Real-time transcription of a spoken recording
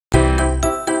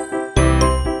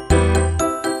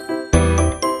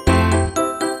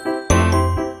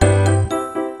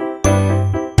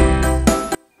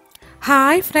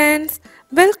Hi friends,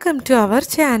 welcome to our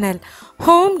channel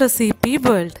Home Recipe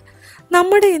World.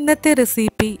 നമ്മുടെ ഇന്നത്തെ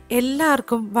recipe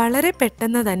എല്ലാവർക്കും വളരെ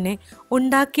പെട്ടെന്ന് തന്നെ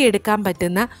ഉണ്ടാക്കിയെടുക്കാൻ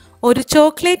പറ്റുന്ന ഒരു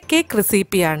ചോക്ലേറ്റ് കേക്ക്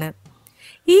റെസിപ്പിയാണ്.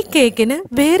 ഈ കേക്കിന്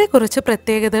വേറെ കുറച്ച്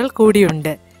പ്രത്യേകതകൾ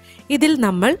കൂടിയുണ്ട്. ഇതിൽ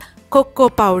നമ്മൾ cocoa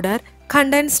powder,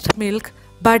 condensed milk,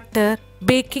 butter,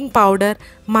 baking powder,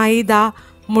 മൈദ,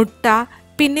 മുട്ട,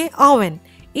 പിന്നെ ഓവൻ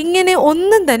ഇങ്ങനെ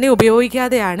ഒന്നും തന്നെ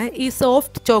ഉപയോഗിക്കാതെയാണ് ഈ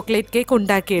സോഫ്റ്റ് ചോക്ലേറ്റ് കേക്ക്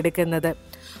ഉണ്ടാക്കിയെടുക്കുന്നത്.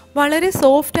 വളരെ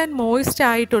സോഫ്റ്റ് ആൻഡ് മോയ്സ്റ്റ്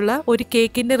ആയിട്ടുള്ള ഒരു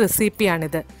കേക്കിൻ്റെ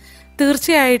റെസിപ്പിയാണിത്.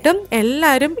 തീർച്ചയായിട്ടും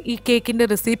എല്ലാവരും ഈ കേക്കിൻ്റെ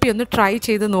റെസിപ്പി ഒന്ന് ട്രൈ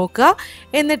ചെയ്ത് നോക്കുക,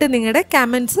 എന്നിട്ട് നിങ്ങളുടെ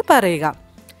കമൻറ്റ്സ് പറയുക.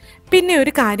 പിന്നെ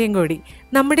ഒരു കാര്യം കൂടി,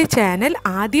 നമ്മുടെ ചാനൽ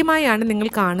ആദ്യമായാണ് നിങ്ങൾ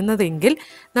കാണുന്നതെങ്കിൽ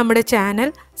നമ്മുടെ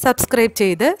ചാനൽ സബ്സ്ക്രൈബ്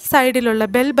ചെയ്ത് സൈഡിലുള്ള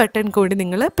ബെൽ ബട്ടൺ കൂടി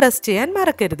നിങ്ങൾ പ്രസ് ചെയ്യാൻ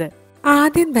മറക്കരുത്.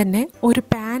 ആദ്യം തന്നെ ഒരു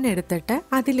പാൻ എടുത്തിട്ട്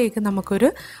അതിലേക്ക് നമുക്കൊരു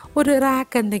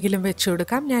റാക്ക് എന്തെങ്കിലും വെച്ച്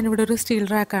കൊടുക്കാം. ഞാനിവിടെ ഒരു സ്റ്റീൽ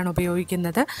റാക്കാണ്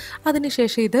ഉപയോഗിക്കുന്നത്.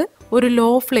 അതിനുശേഷം ഇത് ഒരു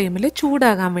ലോ ഫ്ലെയിമിൽ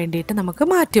ചൂടാകാൻ വേണ്ടിയിട്ട് നമുക്ക്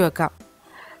മാറ്റി വെക്കാം.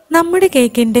 നമ്മുടെ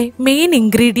കേക്കിൻ്റെ മെയിൻ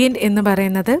ഇൻഗ്രീഡിയൻറ്റ് എന്ന്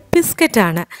പറയുന്നത്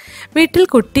ബിസ്ക്കറ്റാണ്. വീട്ടിൽ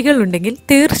കുട്ടികളുണ്ടെങ്കിൽ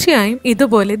തീർച്ചയായും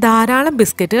ഇതുപോലെ ധാരാളം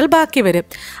ബിസ്ക്കറ്റുകൾ ബാക്കി വരും.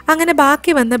 അങ്ങനെ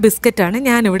ബാക്കി വന്ന ബിസ്ക്കറ്റാണ്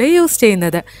ഞാനിവിടെ യൂസ്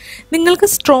ചെയ്യുന്നത്. നിങ്ങൾക്ക്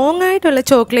സ്ട്രോങ് ആയിട്ടുള്ള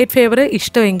ചോക്ലേറ്റ് ഫ്ലേവർ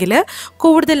ഇഷ്ടമെങ്കിൽ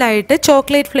കൂടുതലായിട്ട്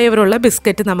ചോക്ലേറ്റ് ഫ്ലേവറുള്ള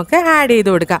ബിസ്ക്കറ്റ് നമുക്ക് ആഡ്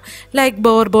ചെയ്ത് കൊടുക്കാം. Like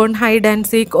Bourbon, hide and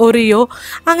seek, Oreo,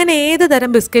 അങ്ങനെ ഏത്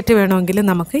തരം ബിസ്ക്കറ്റ് വേണമെങ്കിലും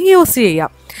നമുക്ക് യൂസ് ചെയ്യാം.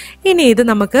 ഇനി ഇത്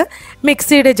നമുക്ക്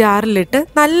മിക്സിയുടെ ജാറിലിട്ട്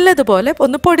നല്ലതുപോലെ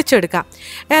ഒന്ന് പൊടിച്ചെടുക്കാം.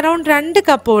 അറൗണ്ട് 2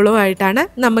 കപ്പോളമായിട്ടാണ്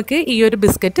നമുക്ക് ഈ ഒരു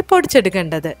ബിസ്ക്കറ്റ്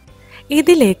പൊടിച്ചെടുക്കേണ്ടത്.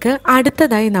 ഇതിലേക്ക്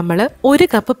അടുത്തതായി നമ്മൾ 1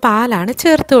 കപ്പ് പാലാണ്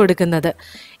ചേർത്ത് കൊടുക്കുന്നത്.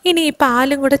 ഇനി ഈ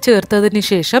പാലും കൂടെ ചേർത്തതിന്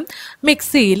ശേഷം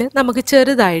മിക്സിയിൽ നമുക്ക്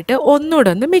ചെറുതായിട്ട്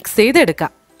ഒന്നുകൂടെ ഒന്ന് മിക്സ്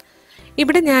ചെയ്തെടുക്കാം.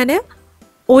 ഇവിടെ ഞാൻ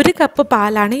 1 കപ്പ്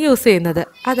പാലാണ് യൂസ് ചെയ്യുന്നത്.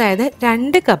 അതായത്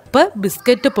 2 കപ്പ്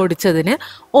ബിസ്ക്കറ്റ് പൊടിച്ചതിന്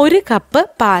 1 കപ്പ്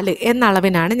പാല് എന്ന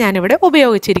അളവിനാണ് ഞാനിവിടെ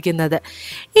ഉപയോഗിച്ചിരിക്കുന്നത്.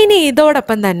 ഇനി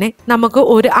ഇതോടൊപ്പം തന്നെ നമുക്ക്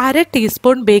ഒരു 1/2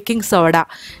 ടീസ്പൂൺ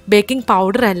ബേക്കിംഗ്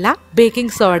പൗഡർ അല്ല,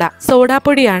 ബേക്കിംഗ്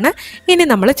സോഡാപ്പൊടിയാണ് ഇനി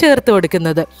നമ്മൾ ചേർത്ത്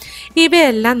കൊടുക്കുന്നത്.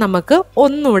 ഇവയെല്ലാം നമുക്ക്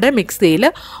ഒന്നുകൂടെ മിക്സിയിൽ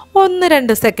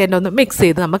 1-2 സെക്കൻഡ് ഒന്ന് മിക്സ്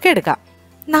ചെയ്ത് നമുക്ക് എടുക്കാം.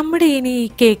 നമ്മുടെ ഇനി ഈ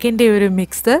കേക്കിൻ്റെ ഒരു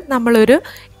മിക്സ് നമ്മളൊരു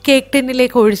കേക്ക്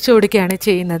ടിന്നിലേക്ക് ഒഴിച്ചു കൊടുക്കുകയാണ്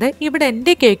ചെയ്യുന്നത്. ഇവിടെ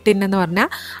എൻ്റെ കേക്ക് ടിൻ എന്ന് പറഞ്ഞാൽ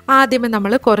ആദ്യമേ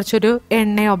നമ്മൾ കുറച്ചൊരു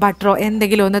എണ്ണയോ ബട്ടറോ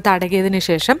എന്തെങ്കിലും ഒന്ന് തടകിയതിന്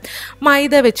ശേഷം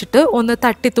മൈദ വെച്ചിട്ട് ഒന്ന്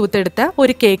തട്ടിത്തൂത്തെടുത്ത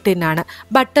ഒരു കേക്ക് ടിന്നാണ്.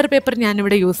 ബട്ടർ പേപ്പർ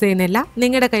ഞാനിവിടെ യൂസ് ചെയ്യുന്നില്ല.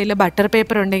 നിങ്ങളുടെ കയ്യിൽ ബട്ടർ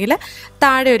പേപ്പർ ഉണ്ടെങ്കിൽ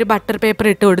താഴെ ഒരു ബട്ടർ പേപ്പർ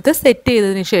ഇട്ട് കൊടുത്ത് സെറ്റ്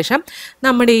ചെയ്തതിന് ശേഷം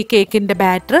നമ്മുടെ ഈ കേക്കിൻ്റെ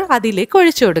ബാറ്റർ അതിലേക്ക്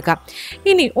ഒഴിച്ചു കൊടുക്കാം.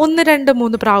 ഇനി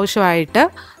 1-2-3 പ്രാവശ്യമായിട്ട്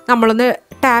നമ്മളൊന്ന്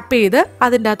ടാപ്പ് ചെയ്ത്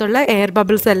അതിൻ്റെ അകത്തുള്ള എയർ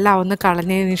ബബിൾസ് എല്ലാം ഒന്ന്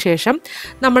കളഞ്ഞതിന് ശേഷം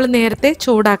നമ്മൾ നേരത്തെ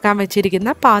ചൂടാക്കാൻ വെച്ചിരിക്കുന്ന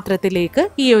പാത്രത്തിലേക്ക്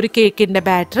ഈ ഒരു കേക്കിൻ്റെ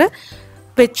ബാറ്റർ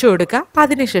വെച്ചു കൊടുക്കുക.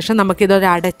 അതിനുശേഷം നമുക്കിതൊരു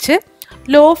അടച്ച്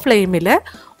ലോ ഫ്ലെയിമിൽ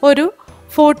ഒരു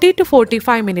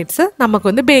 40-45 മിനിറ്റ്സ്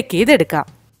നമുക്കൊന്ന് ബേക്ക് ചെയ്തെടുക്കാം.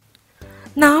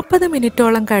 40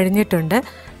 മിനിറ്റോളം കഴിഞ്ഞിട്ടുണ്ട്.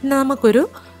 നമുക്കൊരു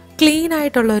ക്ലീൻ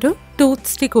ആയിട്ടുള്ളൊരു ടൂത്ത്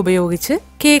സ്റ്റിക്ക് ഉപയോഗിച്ച്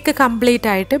കേക്ക് കംപ്ലീറ്റ്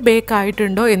ആയിട്ട് ബേക്ക്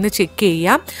ആയിട്ടുണ്ടോ എന്ന് ചെക്ക്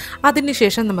ചെയ്യാം.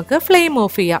 അതിനുശേഷം നമുക്ക് ഫ്ലെയിം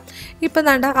ഓഫ് ചെയ്യാം. ഇപ്പം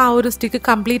വേണ്ട ആ ഒരു സ്റ്റിക്ക്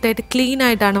കംപ്ലീറ്റ് ആയിട്ട് ക്ലീൻ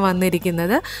ആയിട്ടാണ്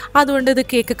വന്നിരിക്കുന്നത്. അതുകൊണ്ട് ഇത്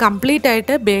കേക്ക് കംപ്ലീറ്റ്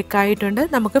ആയിട്ട് ബേക്ക് ആയിട്ടുണ്ട്.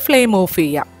 നമുക്ക് ഫ്ലെയിം ഓഫ്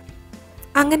ചെയ്യാം.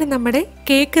 അങ്ങനെ നമ്മുടെ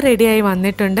കേക്ക് റെഡിയായി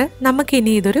വന്നിട്ടുണ്ട്.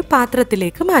 നമുക്കിനി ഇതൊരു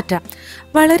പാത്രത്തിലേക്ക് മാറ്റാം.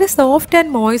 വളരെ സോഫ്റ്റ്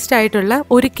ആൻഡ് മോയ്സ്റ്റ് ആയിട്ടുള്ള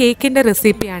ഒരു കേക്കിൻ്റെ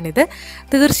റെസിപ്പിയാണിത്.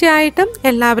 തീർച്ചയായിട്ടും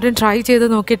എല്ലാവരും ട്രൈ ചെയ്ത്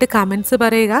നോക്കിയിട്ട് കമൻറ്റ്സ്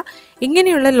പറയുക.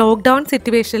 ഇങ്ങനെയുള്ള ലോക്ക്ഡൗൺ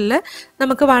സിറ്റുവേഷനിൽ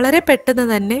നമുക്ക് വളരെ പെട്ടെന്ന്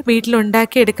തന്നെ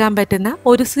വീട്ടിലുണ്ടാക്കിയെടുക്കാൻ പറ്റുന്ന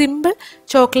ഒരു സിമ്പിൾ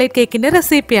ചോക്ലേറ്റ് കേക്കിൻ്റെ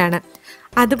റെസിപ്പിയാണ്.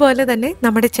 അതുപോലെ തന്നെ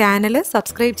നമ്മുടെ ചാനൽ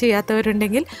സബ്സ്ക്രൈബ്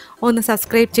ചെയ്യാത്തവരുണ്ടെങ്കിൽ ഒന്ന്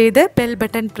സബ്സ്ക്രൈബ് ചെയ്ത് ബെൽ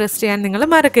ബട്ടൺ പ്രസ് ചെയ്യാൻ നിങ്ങൾ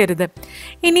മറക്കരുത്.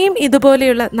 ഇനിയും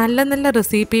ഇതുപോലെയുള്ള നല്ല നല്ല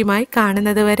റെസിപ്പിയുമായി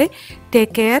കാണുന്നത് വരെ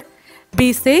take care, be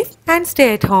safe and stay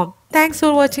at home. Thanks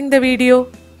for watching the video.